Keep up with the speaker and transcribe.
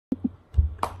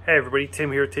Hey everybody,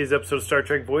 Tim here with today's episode of Star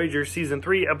Trek Voyager, Season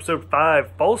 3, Episode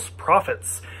 5, False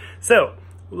Prophets. So,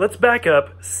 let's back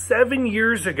up. 7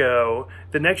 years ago,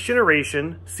 The Next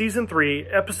Generation, Season 3,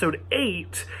 Episode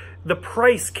 8, The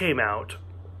Price came out.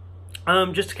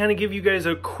 Just to kind of give you guys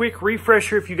a quick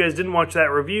refresher, if you guys didn't watch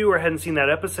that review or hadn't seen that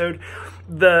episode,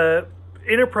 the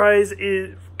Enterprise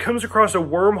comes across a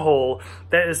wormhole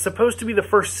that is supposed to be the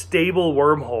first stable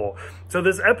wormhole. So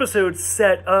this episode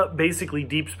set up basically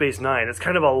Deep Space Nine. It's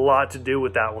kind of a lot to do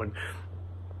with that one.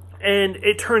 And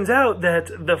it turns out that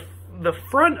the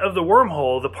front of the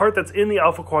wormhole, the part that's in the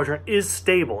Alpha Quadrant, is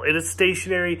stable. It is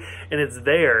stationary and it's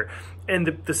there. And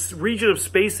the region of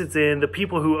space it's in, the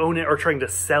people who own it are trying to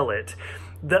sell it.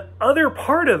 The other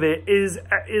part of it is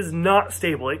not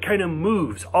stable. It kind of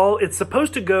moves. It's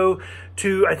supposed to go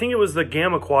to, I think it was the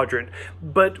Gamma Quadrant,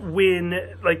 but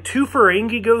when like two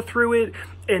Ferengi go through it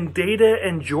and Data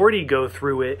and Geordi go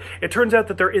through it, it turns out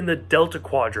that they're in the Delta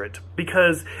Quadrant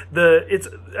because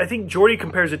I think Geordi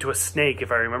compares it to a snake,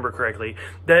 if I remember correctly,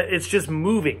 that it's just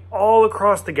moving all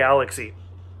across the galaxy.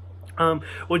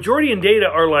 Well, Geordi and Data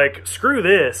are like, screw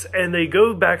this, and they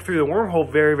go back through the wormhole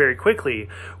very, very quickly,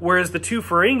 whereas the two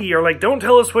Ferengi are like, don't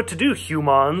tell us what to do,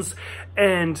 humans,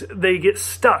 and they get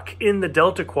stuck in the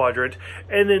Delta Quadrant,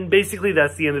 and then basically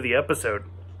that's the end of the episode.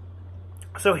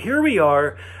 So here we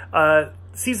are,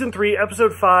 Season 3,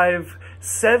 Episode 5,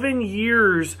 7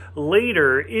 years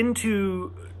later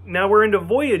now we're into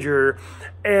Voyager,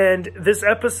 and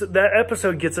that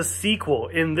episode gets a sequel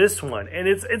in this one, and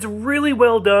it's really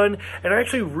well done, and I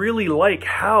actually really like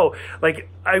how, like,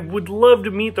 I would love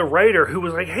to meet the writer who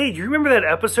was like, hey, do you remember that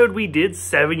episode we did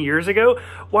 7 years ago?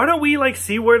 Why don't we, like,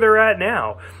 see where they're at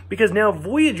now? Because now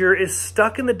Voyager is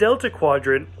stuck in the Delta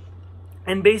Quadrant,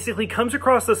 and basically comes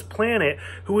across this planet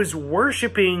who is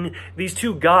worshipping these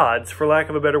two gods, for lack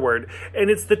of a better word, and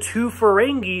it's the two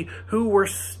Ferengi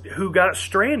who got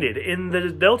stranded in the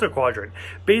Delta Quadrant.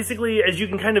 Basically, as you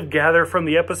can kind of gather from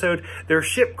the episode, their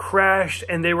ship crashed,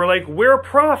 and they were like, we're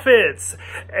prophets!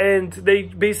 And they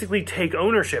basically take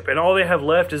ownership, and all they have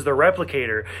left is the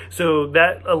replicator. So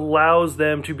that allows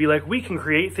them to be like, we can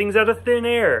create things out of thin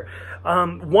air.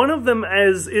 One of them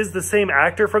is the same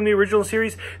actor from the original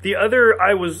series. The other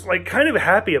I was like kind of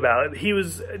happy about. He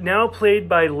was now played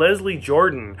by Leslie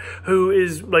Jordan, who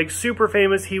is like super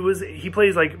famous. He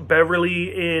plays like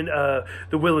Beverly in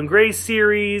the Will and Grace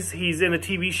series. He's in a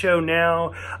TV show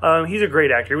now. He's a great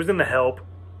actor. He was in The Help.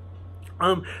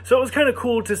 So it was kind of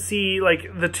cool to see like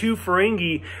the two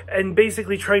Ferengi and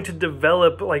basically trying to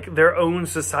develop like their own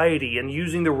society and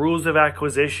using the rules of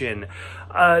acquisition.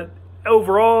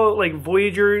 Overall, like,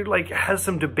 Voyager, like, has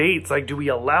some debates, like, do we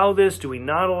allow this, do we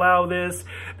not allow this,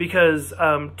 because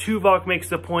Tuvok makes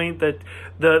the point that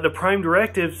the Prime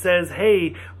Directive says,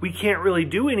 hey, we can't really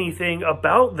do anything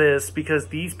about this because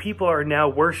these people are now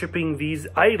worshipping these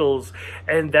idols,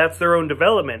 and that's their own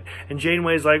development, and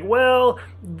Janeway's like, well,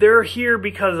 they're here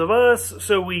because of us,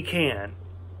 so we can.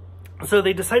 So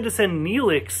they decide to send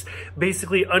Neelix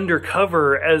basically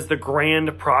undercover as the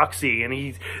Grand Proxy,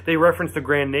 and they reference the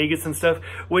Grand Nagus and stuff,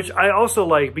 which I also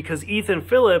like because Ethan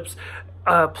Phillips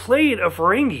played a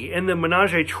Ferengi in the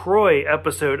Menage a Troi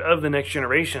episode of The Next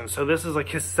Generation. So this is like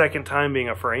his second time being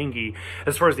a Ferengi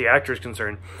as far as the actor is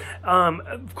concerned.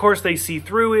 Of course, they see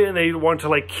through it and they want to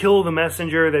like kill the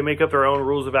messenger. They make up their own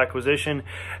rules of acquisition.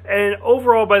 And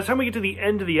overall, by the time we get to the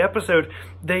end of the episode,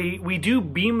 we do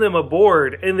beam them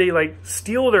aboard and they like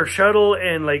steal their shuttle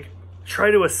and like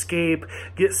try to escape,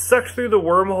 get sucked through the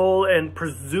wormhole, and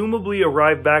presumably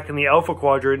arrive back in the Alpha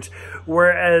Quadrant,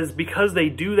 whereas because they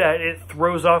do that, it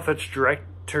throws off its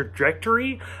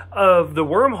trajectory of the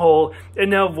wormhole,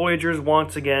 and now Voyager's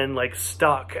once again, like,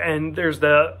 stuck, and there's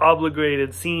the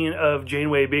obligated scene of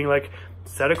Janeway being like,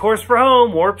 set a course for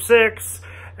home, warp 6,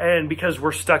 and because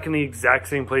we're stuck in the exact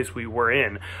same place we were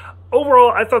in.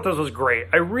 Overall, I thought this was great.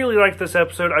 I really liked this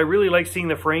episode. I really liked seeing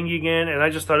the Ferengi again, and I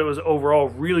just thought it was overall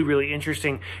really, really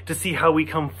interesting to see how we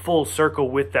come full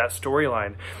circle with that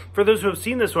storyline. For those who have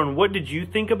seen this one, what did you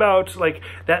think about like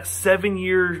that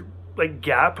 7-year like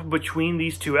gap between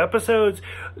these two episodes?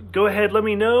 Go ahead, let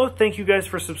me know. Thank you guys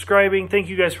for subscribing. Thank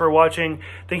you guys for watching.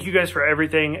 Thank you guys for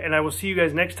everything, and I will see you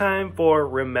guys next time for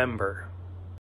Remember.